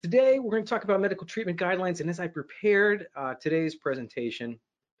Today, we're going to talk about medical treatment guidelines. And as I prepared today's presentation,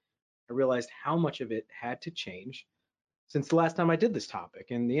 I realized how much of it had to change since the last time I did this topic.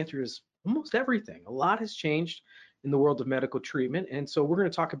 And the answer is almost everything. A lot has changed in the world of medical treatment. And so we're going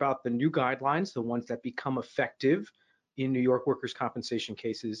to talk about the new guidelines, the ones that become effective in New York workers' compensation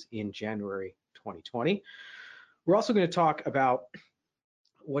cases in January 2020. We're also going to talk about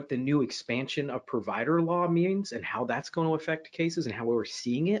what the new expansion of provider law means and how that's going to affect cases and how we're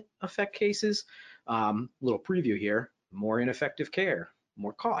seeing it affect cases. Little preview here: more ineffective care,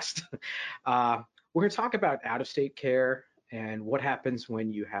 more cost. We're going to talk about out-of-state care and what happens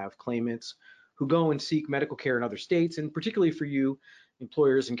when you have claimants who go and seek medical care in other states, and particularly for you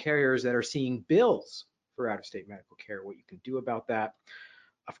employers and carriers that are seeing bills for out-of-state medical care, what you can do about that.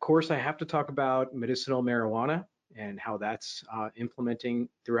 Of course, I have to talk about medicinal marijuana and how that's implementing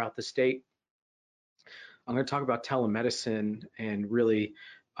throughout the state. I'm going to talk about telemedicine, and really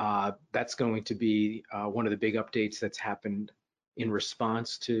that's going to be one of the big updates that's happened in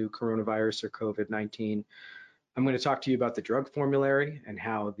response to coronavirus or COVID-19. I'm going to talk to you about the drug formulary and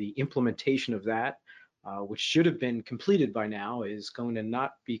how the implementation of that, which should have been completed by now, is going to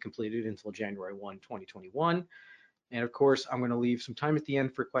not be completed until January 1, 2021. And of course, I'm going to leave some time at the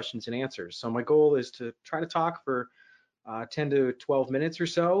end for questions and answers. So my goal is to try to talk for 10 to 12 minutes or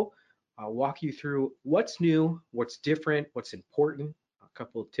so, walk you through what's new, what's different, what's important, a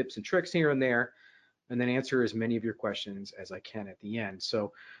couple of tips and tricks here and there, and then answer as many of your questions as I can at the end.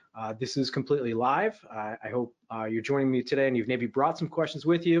 So this is completely live. I hope you're joining me today and you've maybe brought some questions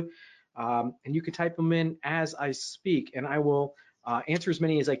with you, and you can type them in as I speak, and I will answer as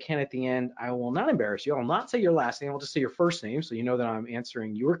many as I can at the end. I will not embarrass you. I'll not say your last name. I'll just say your first name so you know that I'm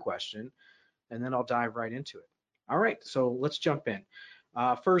answering your question, and then I'll dive right into it. All right, so let's jump in.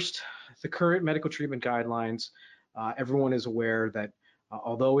 First, the current medical treatment guidelines. Everyone is aware that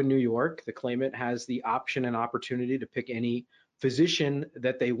although in New York, the claimant has the option and opportunity to pick any physician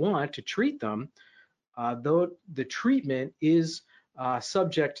that they want to treat them, though the treatment is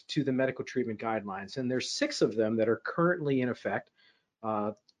subject to the medical treatment guidelines. And there's 6 of them that are currently in effect.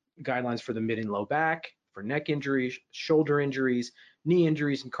 Guidelines for the mid and low back, for neck injuries, shoulder injuries, knee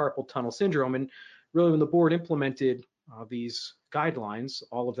injuries, and carpal tunnel syndrome. And really, when the board implemented these guidelines,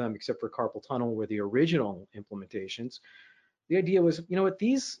 all of them except for carpal tunnel were the original implementations, the idea was, you know what,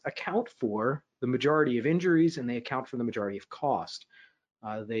 these account for the majority of injuries and they account for the majority of cost.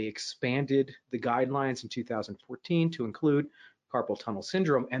 They expanded the guidelines in 2014 to include carpal tunnel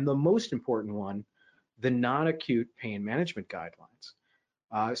syndrome, and the most important one, the non-acute pain management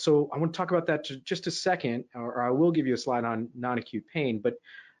guidelines. So I want to talk about that just a second, or I will give you a slide on non-acute pain, but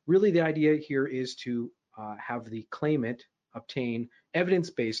really the idea here is to have the claimant obtain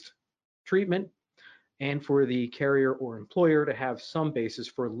evidence-based treatment, and for the carrier or employer to have some basis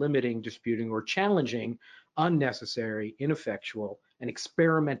for limiting, disputing, or challenging unnecessary, ineffectual, and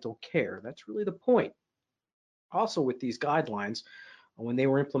experimental care. That's really the point. Also, with these guidelines, when they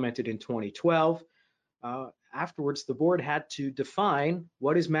were implemented in 2012, afterwards the board had to define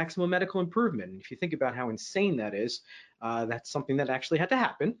what is maximum medical improvement. And if you think about how insane that is, that's something that actually had to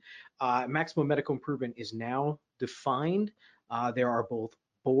happen. Maximum medical improvement is now defined. There are both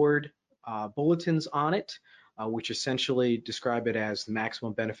board bulletins on it, which essentially describe it as the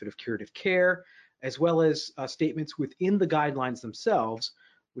maximum benefit of curative care, as well as statements within the guidelines themselves,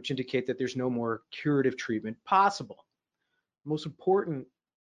 which indicate that there's no more curative treatment possible. The most important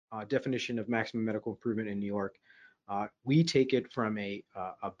definition of maximum medical improvement in New York, we take it from a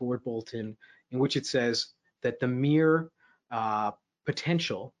board bulletin in which it says that the mere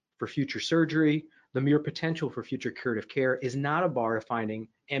potential for future surgery, the mere potential for future curative care is not a bar to finding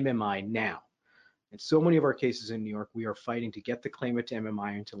MMI now. In so many of our cases in New York, we are fighting to get the claimant to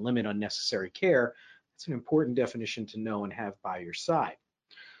MMI and to limit unnecessary care. That's an important definition to know and have by your side.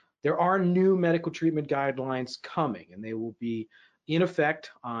 There are new medical treatment guidelines coming, and they will be in effect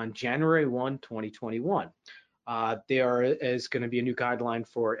on January 1, 2021. There is going to be a new guideline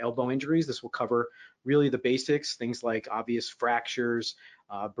for elbow injuries. This will cover really the basics, things like obvious fractures,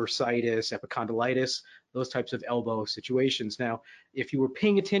 bursitis, epicondylitis, those types of elbow situations. Now, if you were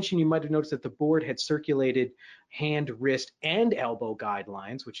paying attention, you might have noticed that the board had circulated hand, wrist, and elbow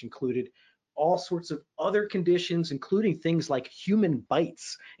guidelines, which included all sorts of other conditions, including things like human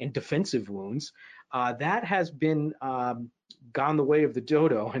bites and defensive wounds. That has been gone the way of the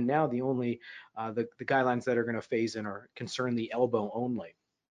dodo, and now the only the guidelines that are going to phase in are concern the elbow only.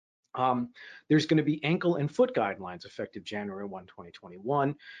 There's going to be ankle and foot guidelines effective January 1,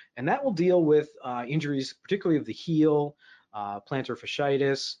 2021, and that will deal with injuries, particularly of the heel, plantar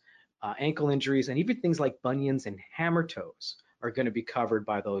fasciitis, ankle injuries, and even things like bunions and hammer toes. are going to be covered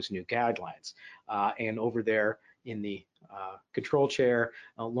by those new guidelines. And over there in the control chair,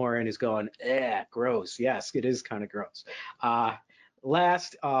 Lauren is going, gross. Yes, it is kind of gross.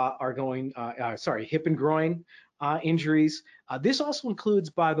 Last are going, hip and groin injuries. This also includes,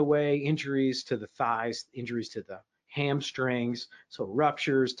 by the way, injuries to the thighs, injuries to the hamstrings, so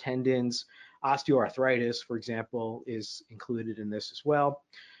ruptures, tendons, osteoarthritis, for example, is included in this as well.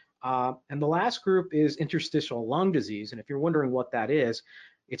 And the last group is interstitial lung disease. And if you're wondering what that is,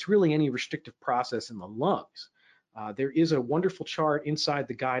 it's really any restrictive process in the lungs. There is a wonderful chart inside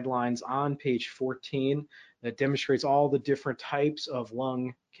the guidelines on page 14 that demonstrates all the different types of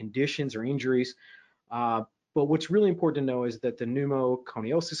lung conditions or injuries. But what's really important to know is that the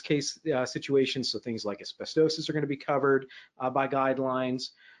pneumoconiosis case situations, so things like asbestosis, are going to be covered by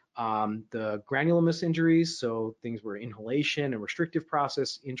guidelines. The granulomatous injuries, so things where inhalation and restrictive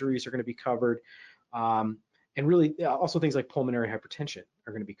process injuries are going to be covered. And really also things like pulmonary hypertension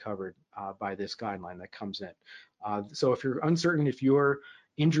are going to be covered by this guideline that comes in. So if you're uncertain if your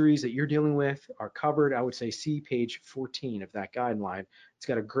injuries that you're dealing with are covered, I would say see page 14 of that guideline. It's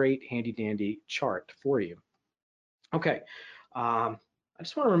got a great handy dandy chart for you. Okay, I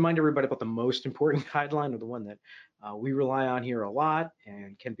just want to remind everybody about the most important guideline, or the one that we rely on here a lot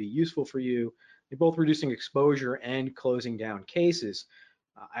and can be useful for you in both reducing exposure and closing down cases.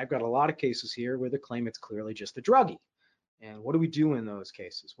 I've got a lot of cases here where the claimant's clearly just a druggie. And what do we do in those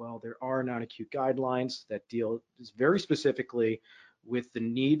cases? Well, there are non-acute guidelines that deal very specifically with the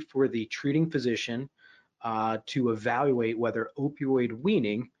need for the treating physician to evaluate whether opioid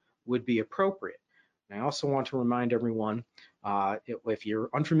weaning would be appropriate. And I also want to remind everyone, if you're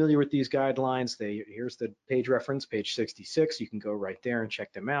unfamiliar with these guidelines, here's the page reference, page 66. You can go right there and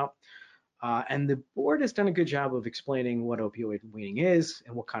check them out. And the board has done a good job of explaining what opioid weaning is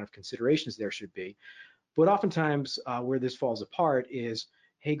and what kind of considerations there should be. But oftentimes where this falls apart is,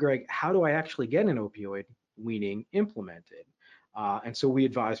 hey, Greg, how do I actually get an opioid weaning implemented? And so we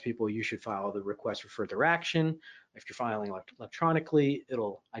advise people you should file the request for further action. If you're filing electronically,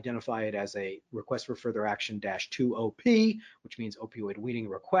 it'll identify it as a request for further action -2OP, which means opioid weaning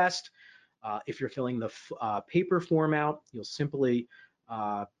request. If you're filling the paper form out, you'll simply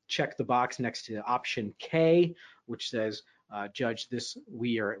check the box next to option K, which says, Judge,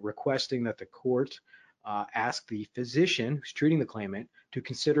 we are requesting that the court ask the physician who's treating the claimant to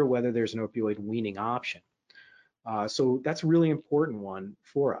consider whether there's an opioid weaning option. So that's a really important one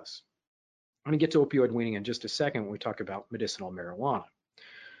for us. I'm going to get to opioid weaning in just a second when we talk about medicinal marijuana.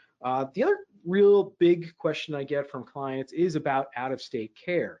 The other real big question I get from clients is about out-of-state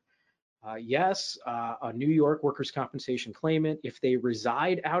care. Yes, a New York workers' compensation claimant, if they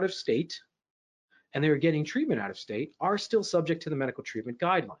reside out of state and they're getting treatment out of state, are still subject to the medical treatment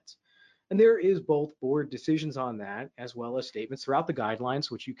guidelines. And there is both board decisions on that, as well as statements throughout the guidelines,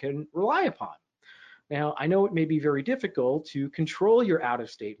 which you can rely upon. Now, I know it may be very difficult to control your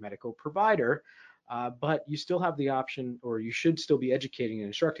out-of-state medical provider, but you still have the option, or you should still be educating and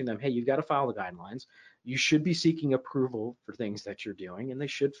instructing them, hey, you've got to follow the guidelines. You should be seeking approval for things that you're doing, and they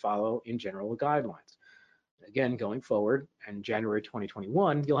should follow, in general, the guidelines. Again, going forward, in January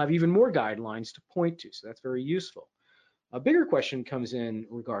 2021, you'll have even more guidelines to point to, so that's very useful. A bigger question comes in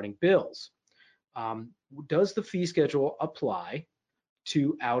regarding bills. Does the fee schedule apply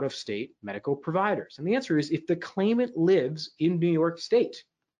to out-of-state medical providers? And the answer is, if the claimant lives in New York State,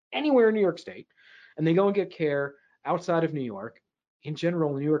 anywhere in New York State, and they go and get care outside of New York, in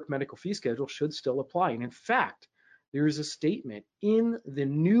general, the New York medical fee schedule should still apply. And in fact, there is a statement in the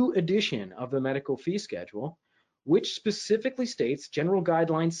new edition of the medical fee schedule, which specifically states, General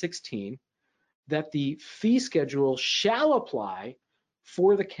Guideline 16, that the fee schedule shall apply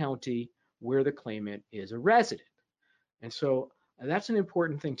for the county where the claimant is a resident. And so that's an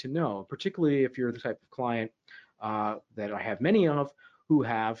important thing to know, particularly if you're the type of client that I have many of, who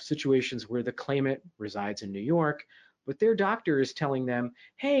have situations where the claimant resides in New York, but their doctor is telling them,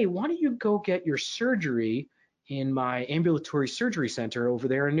 hey, why don't you go get your surgery in my ambulatory surgery center over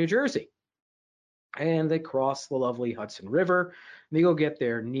there in New Jersey? And they cross the lovely Hudson River, and they go get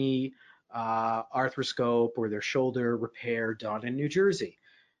their knee arthroscope or their shoulder repair done in New Jersey.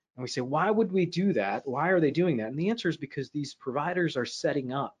 And we say, why would we do that? Why are they doing that? And the answer is because these providers are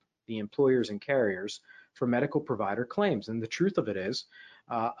setting up the employers and carriers for medical provider claims. And the truth of it is,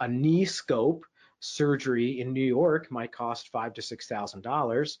 a knee scope surgery in New York might cost $5,000 to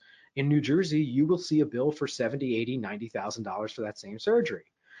 $6,000. In New Jersey, you will see a bill for $70,000, $80,000, $90,000 for that same surgery.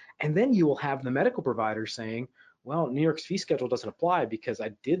 And then you will have the medical provider saying, well, New York's fee schedule doesn't apply because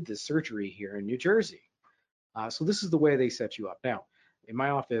I did this surgery here in New Jersey. So this is the way they set you up. Now, in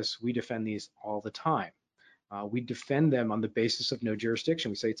my office, we defend these all the time. We defend them on the basis of no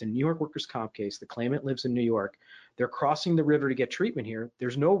jurisdiction. We say it's a New York workers' comp case. The claimant lives in New York. They're crossing the river to get treatment here.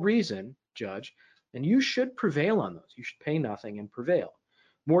 There's no reason, judge, and you should prevail on those. You should pay nothing and prevail.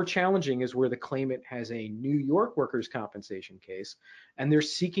 More challenging is where the claimant has a New York workers' compensation case and they're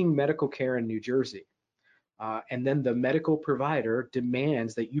seeking medical care in New Jersey. And then the medical provider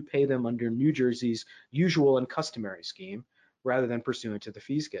demands that you pay them under New Jersey's usual and customary scheme rather than pursuant to the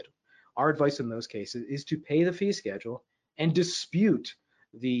fee schedule. Our advice in those cases is to pay the fee schedule and dispute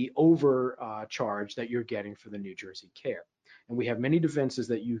the overcharge that you're getting for the New Jersey care. And we have many defenses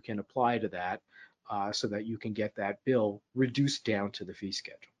that you can apply to that so that you can get that bill reduced down to the fee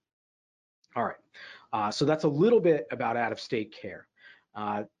schedule. All right, so that's a little bit about out-of-state care.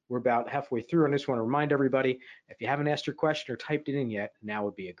 We're about halfway through, and I just want to remind everybody, if you haven't asked your question or typed it in yet, now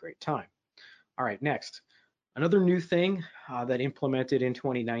would be a great time. All right, next. Another new thing that implemented in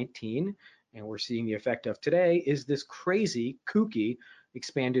 2019, and we're seeing the effect of today, is this crazy, kooky,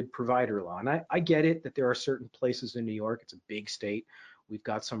 expanded provider law. And I get it that there are certain places in New York, it's a big state, we've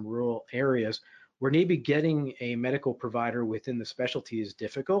got some rural areas where maybe getting a medical provider within the specialty is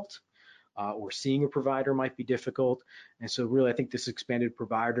difficult, or seeing a provider might be difficult. And so really, I think this expanded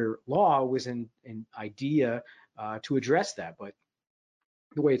provider law was an idea to address that, but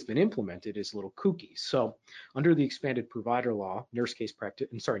the way it's been implemented is a little kooky. So under the expanded provider law, nurse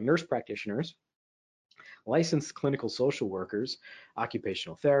practitioners, licensed clinical social workers,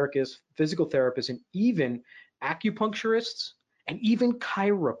 occupational therapists, physical therapists, and even acupuncturists and even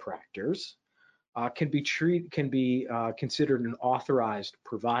chiropractors can be considered an authorized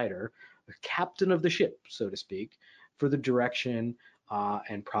provider, a captain of the ship, so to speak, for the direction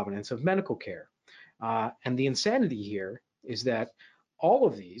and provenance of medical care. And the insanity here is that all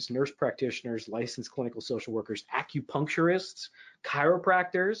of these nurse practitioners, licensed clinical social workers, acupuncturists,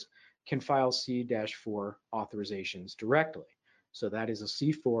 chiropractors can file C-4 authorizations directly. So that is a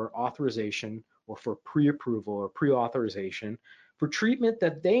C4 authorization or for pre-approval or pre-authorization for treatment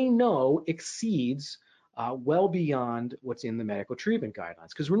that they know exceeds well beyond what's in the medical treatment guidelines.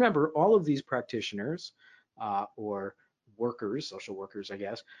 Because remember, all of these practitioners or workers, social workers, I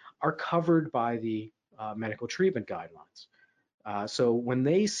guess, are covered by the medical treatment guidelines. So when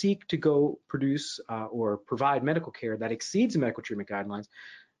they seek to go produce or provide medical care that exceeds the medical treatment guidelines,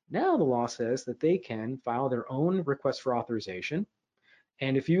 now the law says that they can file their own request for authorization.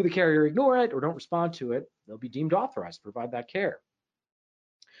 And if you, the carrier, ignore it or don't respond to it, they'll be deemed authorized to provide that care.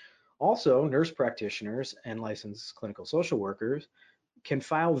 Also, nurse practitioners and licensed clinical social workers can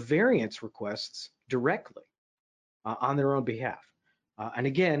file variance requests directly on their own behalf. And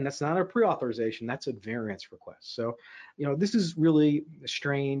again, that's not a pre-authorization, that's a variance request. So, this is really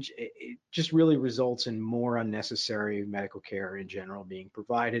strange. It just really results in more unnecessary medical care in general being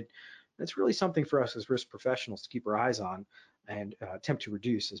provided. That's really something for us as risk professionals to keep our eyes on and attempt to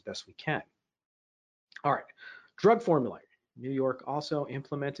reduce as best we can. All right, drug formulary. New York also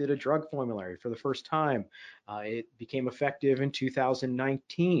implemented a drug formulary for the first time. It became effective in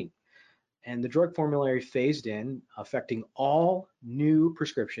 2019. And the drug formulary phased in, affecting all new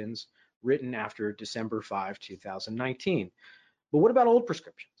prescriptions written after December 5, 2019. But what about old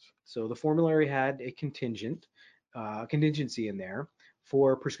prescriptions? So the formulary had a contingency in there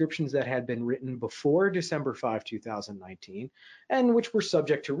for prescriptions that had been written before December 5, 2019, and which were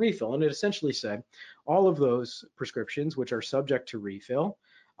subject to refill. And it essentially said all of those prescriptions which are subject to refill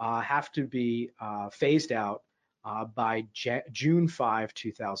have to be phased out by June 5,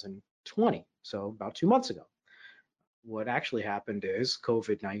 2020, so about 2 months ago. What actually happened is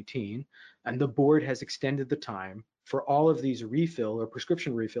COVID-19, and the board has extended the time for all of these refill or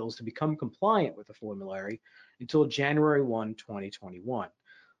prescription refills to become compliant with the formulary until January 1, 2021.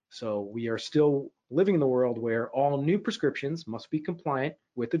 So we are still living in the world where all new prescriptions must be compliant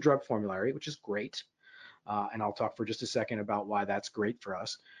with the drug formulary, which is great. And I'll talk for just a second about why that's great for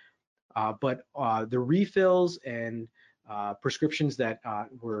us. But the refills and prescriptions that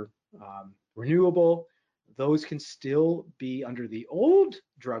were renewable, those can still be under the old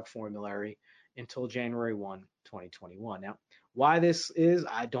drug formulary until January 1, 2021. Now, why this is,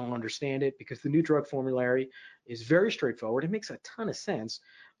 I don't understand it, because the new drug formulary is very straightforward. It makes a ton of sense.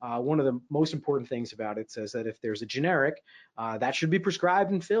 One of the most important things about it says that if there's a generic, that should be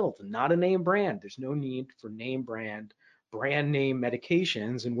prescribed and filled, not a name brand. There's no need for name brand name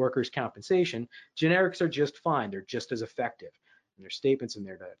medications and workers' compensation. Generics are just fine. They're just as effective. And there's statements in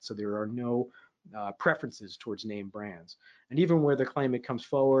there so there are no preferences towards name brands. And even where the claimant comes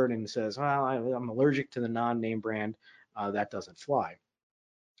forward and says, well, I'm allergic to the non-name brand, that doesn't fly.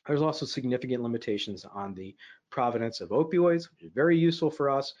 There's also significant limitations on the provenance of opioids, which is very useful for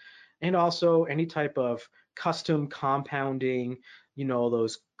us. and also any type of custom compounding,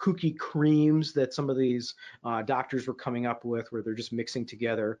 those cookie creams that some of these doctors were coming up with, where they're just mixing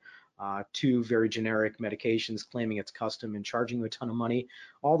together two very generic medications, claiming it's custom and charging you a ton of money.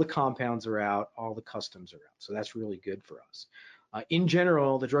 All the compounds are out, all the customs are out. So that's really good for us. In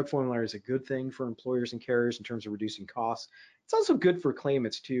general, the drug formulary is a good thing for employers and carriers in terms of reducing costs. It's also good for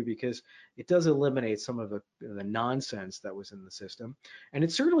claimants too, because it does eliminate some of the nonsense that was in the system. And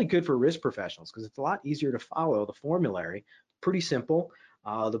it's certainly good for risk professionals because it's a lot easier to follow the formulary. Pretty simple.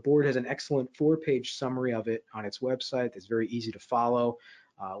 The board has an excellent 4-page summary of it on its website that's very easy to follow.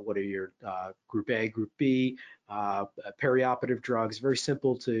 What are your group A, group B, perioperative drugs, very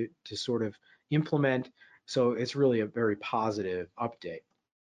simple to sort of implement. So it's really a very positive update.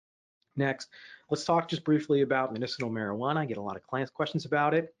 Next, let's talk just briefly about medicinal marijuana. I get a lot of clients questions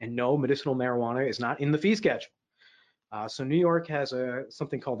about it. And no, medicinal marijuana is not in the fee schedule. So New York has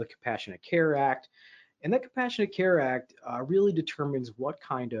something called the Compassionate Care Act. And that Compassionate Care Act really determines what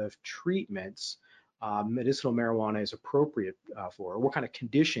kind of treatments medicinal marijuana is appropriate for, or what kind of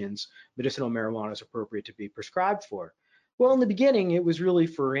conditions medicinal marijuana is appropriate to be prescribed for. Well, in the beginning, it was really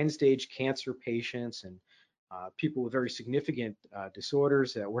for end-stage cancer patients and people with very significant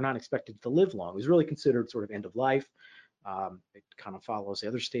disorders that were not expected to live long. It was really considered sort of end of life. It kind of follows the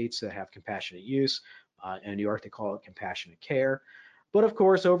other states that have compassionate use. In New York, they call it compassionate care. But of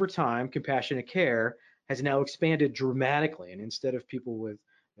course, over time, compassionate care has now expanded dramatically. And instead of people with,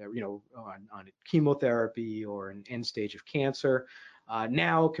 on chemotherapy or an end stage of cancer,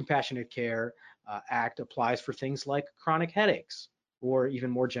 now Compassionate Care Act applies for things like chronic headaches or even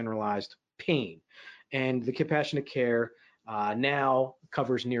more generalized pain. And the compassionate care now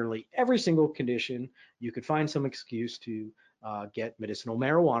covers nearly every single condition. You could find some excuse to get medicinal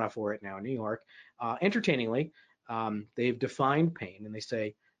marijuana for it now in New York. Entertainingly, they've defined pain, and they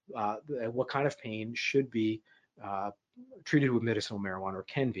say what kind of pain should be treated with medicinal marijuana, or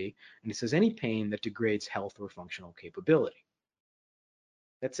can be. And it says any pain that degrades health or functional capability.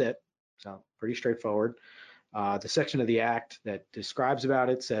 That's it. So pretty straightforward. The section of the act that describes about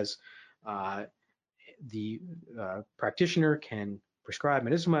it says the practitioner can prescribe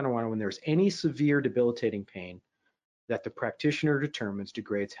medicinal marijuana when there's any severe debilitating pain that the practitioner determines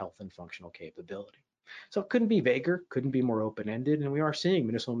degrades health and functional capability. So it couldn't be vaguer, couldn't be more open-ended, and we are seeing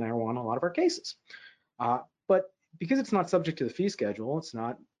medicinal marijuana in a lot of our cases. But because it's not subject to the fee schedule, it's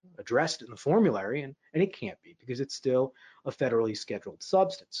not addressed in the formulary, and it can't be because it's still a federally scheduled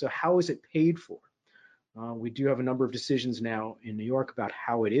substance. So how is it paid for? We do have a number of decisions now in New York about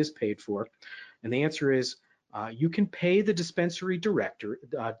how it is paid for. And the answer is you can pay the dispensary directly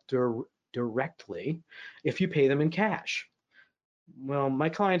if you pay them in cash. Well, my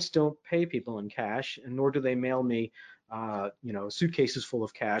clients don't pay people in cash, and nor do they mail me suitcases full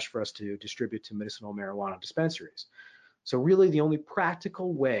of cash for us to distribute to medicinal marijuana dispensaries. So really the only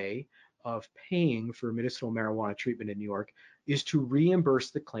practical way of paying for medicinal marijuana treatment in New York is to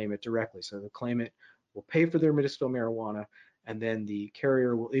reimburse the claimant directly. So the claimant will pay for their medicinal marijuana, and then the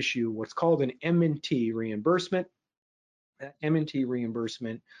carrier will issue what's called an M&T reimbursement. That M&T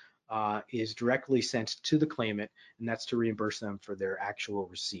reimbursement is directly sent to the claimant, and that's to reimburse them for their actual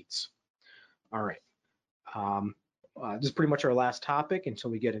receipts. All right. This is pretty much our last topic until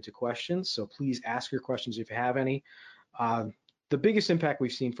we get into questions, so please ask your questions if you have any. The biggest impact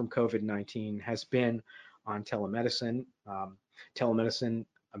we've seen from COVID-19 has been on telemedicine. Telemedicine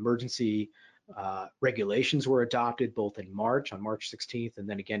emergency regulations were adopted both in March, on March 16th, and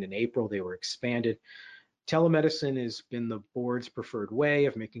then again in April, they were expanded. Telemedicine has been the board's preferred way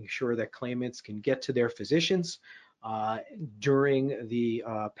of making sure that claimants can get to their physicians during the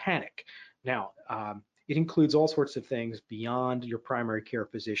panic. Now, it includes all sorts of things beyond your primary care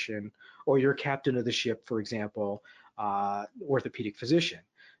physician or your captain of the ship, for example, orthopedic physician.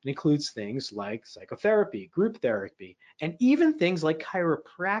 It includes things like psychotherapy, group therapy, and even things like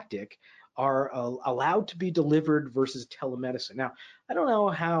chiropractic are allowed to be delivered versus telemedicine. Now, I don't know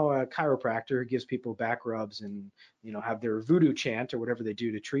how a chiropractor gives people back rubs and have their voodoo chant or whatever they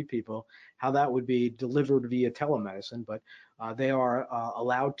do to treat people, how that would be delivered via telemedicine, but they are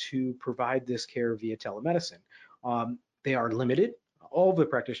allowed to provide this care via telemedicine. They are limited. All the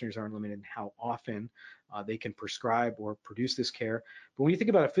practitioners are limited in how often they can prescribe or produce this care. But when you think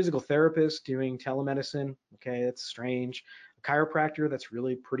about a physical therapist doing telemedicine, okay, that's strange. A chiropractor, that's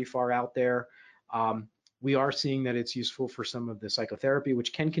really pretty far out there. We are seeing that it's useful for some of the psychotherapy,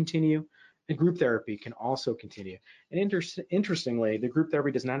 which can continue, and group therapy can also continue. And interestingly, the group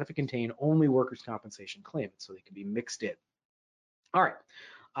therapy does not have to contain only workers' compensation claimants, so they can be mixed in. All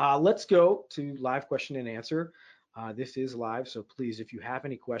right, let's go to live question and answer. This is live, so please, if you have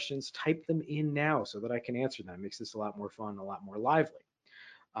any questions, type them in now so that I can answer them. It makes this a lot more fun, a lot more lively.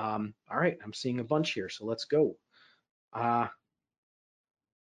 All right, I'm seeing a bunch here, so let's go.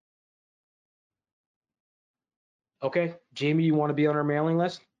 Okay, Jamie, you want to be on our mailing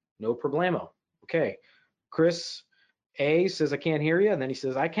list? No problemo. Okay, Chris A says I can't hear you, and then he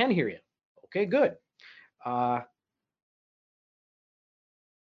says I can hear you. Okay, good.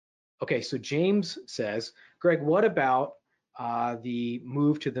 Okay, so James says, Greg, what about the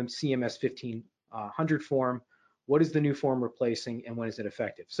move to the CMS 1500 form? What is the new form replacing, and when is it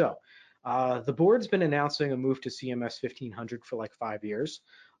effective? So the board's been announcing a move to CMS 1500 for like 5 years.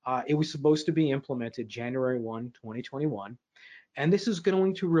 It was supposed to be implemented January 1, 2021. And this is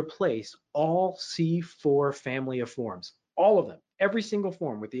going to replace all C4 family of forms. All of them, every single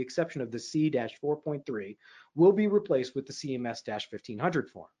form, with the exception of the C-4.3, will be replaced with the CMS-1500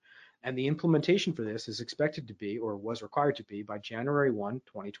 form. And the implementation for this is expected to be, or was required to be, by January 1,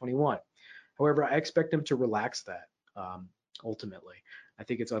 2021. However, I expect them to relax that ultimately. I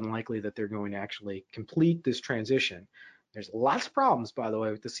think it's unlikely that they're going to actually complete this transition. There's lots of problems, by the way,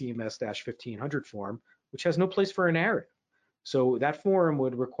 with the CMS-1500 form, which has no place for a narrative. So that form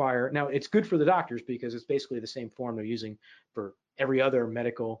would require, now it's good for the doctors because it's basically the same form they're using for every other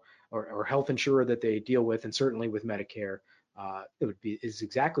medical or health insurer that they deal with, and certainly with Medicare, is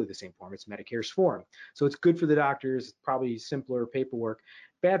exactly the same form. It's Medicare's form. So it's good for the doctors, probably simpler paperwork.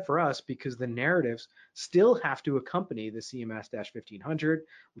 Bad for us because the narratives still have to accompany the CMS-1500,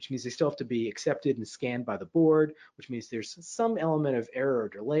 which means they still have to be accepted and scanned by the board, which means there's some element of error or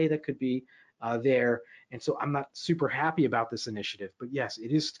delay that could be there. And so I'm not super happy about this initiative, but yes,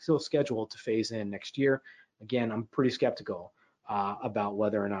 it is still scheduled to phase in next year. Again, I'm pretty skeptical about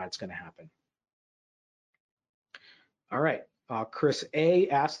whether or not it's going to happen. All right, Chris A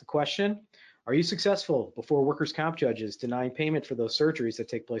asked the question, are you successful before workers' comp judges denying payment for those surgeries that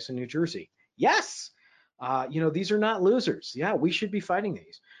take place in New Jersey? Yes. These are not losers. Yeah, we should be fighting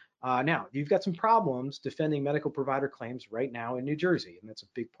these. Now, you've got some problems defending medical provider claims right now in New Jersey, and that's a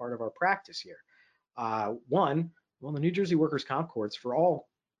big part of our practice here. One, well, the New Jersey workers' comp courts, for all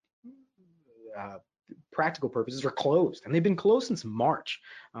practical purposes, are closed, and they've been closed since March.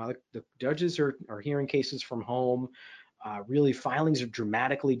 The judges are hearing cases from home. Really, filings are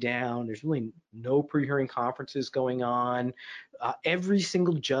dramatically down. There's really no pre-hearing conferences going on. Every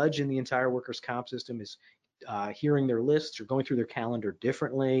single judge in the entire workers' comp system is hearing their lists or going through their calendar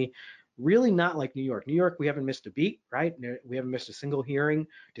differently. Really not like New York. New York, we haven't missed a beat, right? We haven't missed a single hearing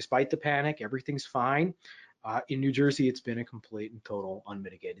despite the panic. Everything's fine. In New Jersey, it's been a complete and total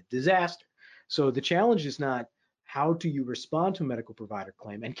unmitigated disaster. So the challenge is not how do you respond to a medical provider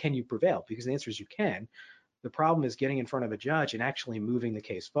claim and can you prevail? Because the answer is you can. The problem is getting in front of a judge and actually moving the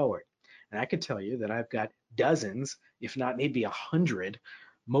case forward. And I can tell you that I've got dozens, if not maybe 100,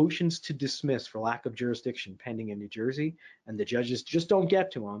 motions to dismiss for lack of jurisdiction pending in New Jersey, and the judges just don't get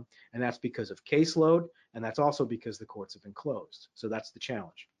to them. And that's because of caseload, and that's also because the courts have been closed. So that's the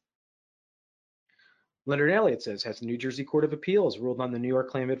challenge. Leonard Elliott says, has the New Jersey Court of Appeals ruled on the New York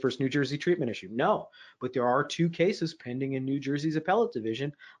claimant versus New Jersey treatment issue? No, but there are 2 cases pending in New Jersey's appellate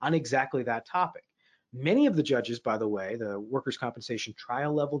division on exactly that topic. Many of the judges, by the way, the workers' compensation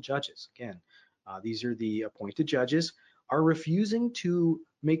trial level judges, again, these are the appointed judges, are refusing to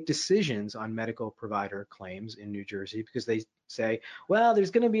make decisions on medical provider claims in New Jersey because they say, well, there's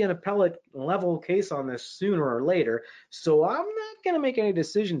going to be an appellate level case on this sooner or later, so I'm not going to make any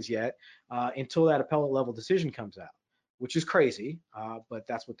decisions yet until that appellate level decision comes out, which is crazy, but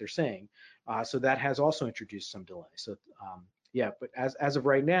that's what they're saying. So that has also introduced some delay. So yeah, but as of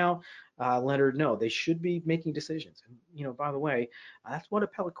right now, Leonard, no, they should be making decisions. And by the way, that's what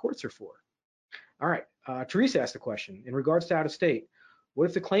appellate courts are for. All right, Teresa asked the question, in regards to out of state, what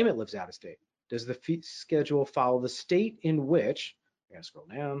if the claimant lives out of state? Does the fee schedule follow the state in which, I gotta scroll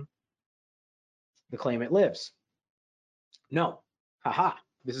down, the claimant lives? No, haha,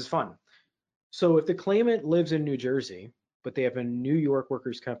 this is fun. So if the claimant lives in New Jersey, but they have a New York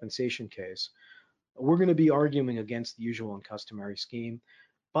workers' compensation case, we're going to be arguing against the usual and customary scheme,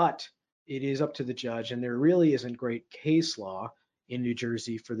 but it is up to the judge, and there really isn't great case law in New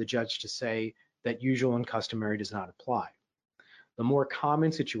Jersey for the judge to say that usual and customary does not apply. The more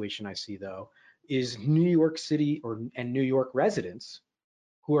common situation I see, though, is New York City and New York residents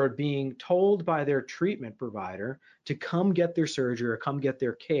who are being told by their treatment provider to come get their surgery or come get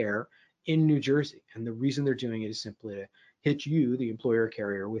their care in New Jersey. And the reason they're doing it is simply to hit you, the employer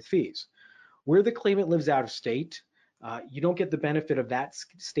carrier, with fees. Where the claimant lives out of state, you don't get the benefit of that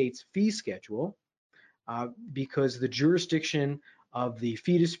state's fee schedule because the jurisdiction of the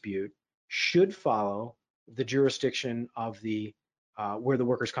fee dispute should follow the jurisdiction of the where the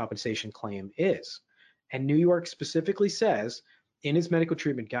workers' compensation claim is. And New York specifically says in its medical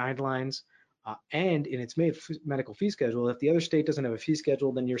treatment guidelines and in its medical fee schedule, if the other state doesn't have a fee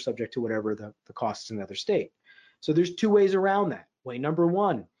schedule, then you're subject to whatever the costs in the other state. So there's two ways around that. Way number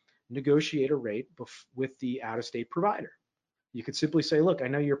one, negotiate a rate with the out-of-state provider. You could simply say, look, I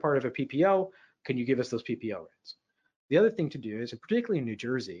know you're part of a PPO. Can you give us those PPO rates? The other thing to do is, and particularly in New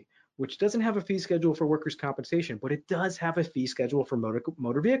Jersey, which doesn't have a fee schedule for workers' compensation, but it does have a fee schedule for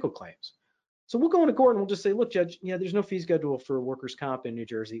motor vehicle claims. So we'll go into court and we'll just say, look, Judge, yeah, there's no fee schedule for workers' comp in New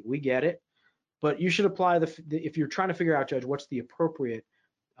Jersey. We get it, but you should apply if you're trying to figure out, Judge, what's the appropriate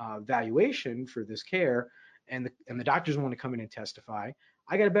valuation for this care, and the doctors want to come in and testify.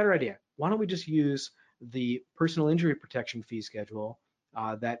 I got a better idea. Why don't we just use the personal injury protection fee schedule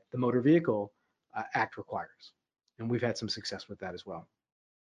that the Motor Vehicle Act requires? And we've had some success with that as well.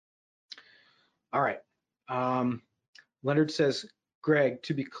 All right. Leonard says, Greg,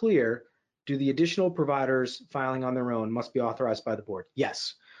 to be clear, do the additional providers filing on their own must be authorized by the board?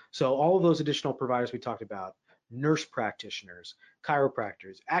 Yes. So all of those additional providers we talked about, nurse practitioners,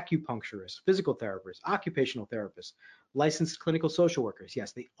 chiropractors, acupuncturists, physical therapists, occupational therapists, licensed clinical social workers,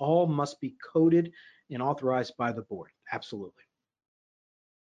 yes, they all must be coded and authorized by the board. Absolutely.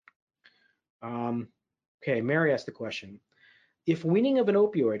 Okay, Mary asked the question. If weaning of an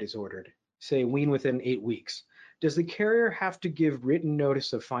opioid is ordered, say wean within 8 weeks, does the carrier have to give written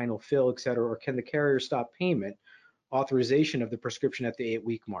notice of final fill, et cetera, or can the carrier stop payment authorization of the prescription at the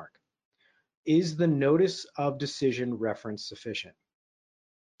 8-week mark? Is the notice of decision reference sufficient?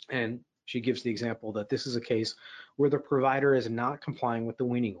 And she gives the example that this is a case where the provider is not complying with the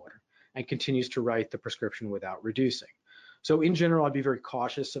weaning order and continues to write the prescription without reducing. So in general, I'd be very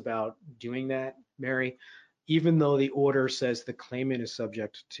cautious about doing that, Mary, even though the order says the claimant is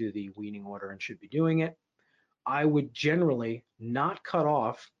subject to the weaning order and should be doing it. I would generally not cut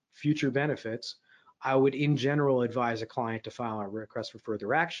off future benefits. I would in general advise a client to file a request for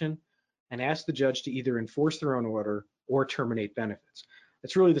further action and ask the judge to either enforce their own order or terminate benefits.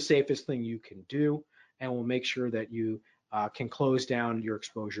 That's really the safest thing you can do, and will make sure that you can close down your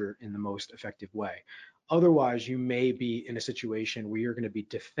exposure in the most effective way. Otherwise, you may be in a situation where you're going to be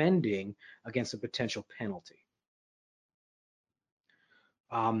defending against a potential penalty.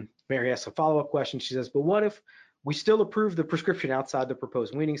 Mary asks a follow-up question. She says, but what if we still approve the prescription outside the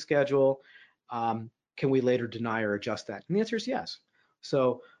proposed weaning schedule? Can we later deny or adjust that? And the answer is yes.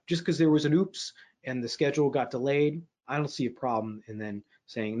 So just because there was an oops and the schedule got delayed, I don't see a problem in then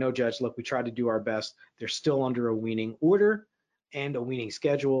saying, no, Judge, look, we tried to do our best. They're still under a weaning order and a weaning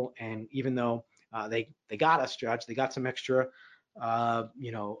schedule. And even though they got us, Judge, they got some extra,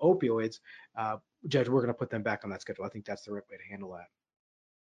 opioids, Judge, we're going to put them back on that schedule. I think that's the right way to handle that.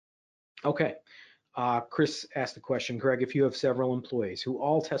 Okay. Chris asked the question, Greg, if you have several employees who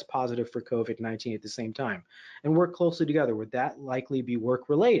all test positive for COVID-19 at the same time and work closely together, would that likely be work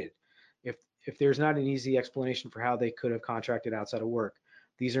related? If there's not an easy explanation for how they could have contracted outside of work,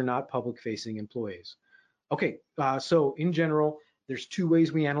 these are not public facing employees. Okay, so in general, there's two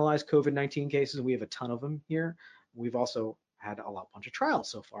ways we analyze COVID-19 cases. We have a ton of them here. We've also had a bunch of trials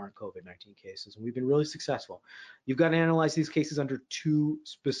so far in COVID-19 cases, and we've been really successful. You've got to analyze these cases under two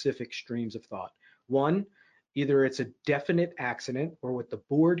specific streams of thought. One, either it's a definite accident or what the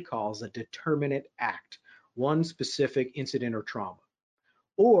board calls a determinate act, one specific incident or trauma.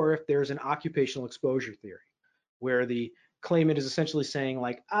 Or if there's an occupational exposure theory, where the claimant is essentially saying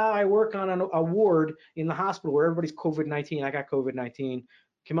like, I work on a ward in the hospital where everybody's COVID-19, I got COVID-19.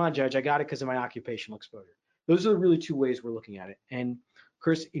 Come on, Judge, I got it because of my occupational exposure. Those are the really two ways we're looking at it. And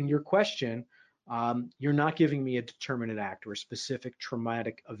Chris, in your question, you're not giving me a determinate act or a specific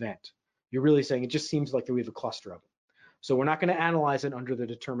traumatic event. You're really saying it just seems like we have a cluster of them. So we're not going to analyze it under the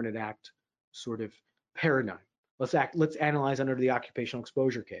determinate act sort of paradigm. Let's analyze under the occupational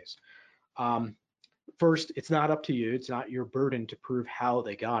exposure case. First, it's not up to you. It's not your burden to prove how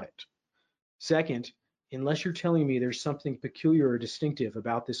they got it. Second, unless you're telling me there's something peculiar or distinctive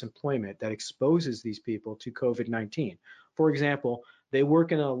about this employment that exposes these people to COVID-19. For example, they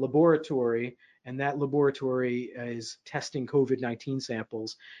work in a laboratory and that laboratory is testing COVID-19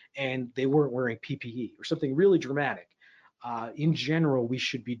 samples and they weren't wearing PPE or something really dramatic. In general, we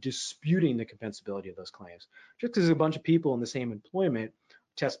should be disputing the compensability of those claims. Just because a bunch of people in the same employment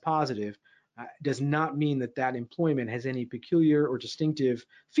test positive does not mean that that employment has any peculiar or distinctive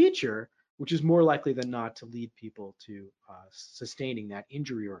feature, which is more likely than not to lead people to sustaining that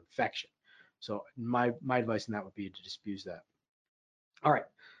injury or infection. So my advice on that would be to dispute that. All right,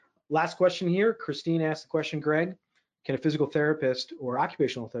 last question here. Christine asked the question, Greg, can a physical therapist or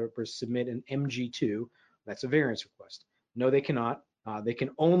occupational therapist submit an MG2 That's a variance request. No, they cannot. They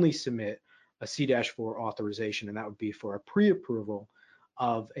can only submit a C-4 authorization, and that would be for a pre-approval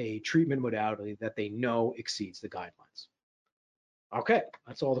of a treatment modality that they know exceeds the guidelines. Okay,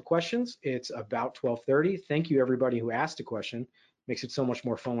 that's all the questions. It's about 12:30. Thank you, everybody who asked a question. Makes it so much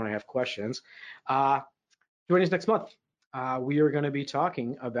more fun when I have questions. Join us next month. We are going to be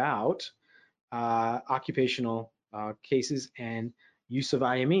talking about occupational cases and use of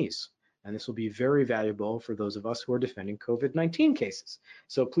IMEs. And this will be very valuable for those of us who are defending COVID-19 cases.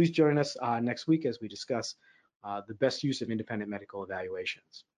 So please join us next week as we discuss the best use of independent medical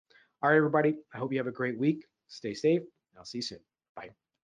evaluations. All right, everybody, I hope you have a great week. Stay safe, and I'll see you soon.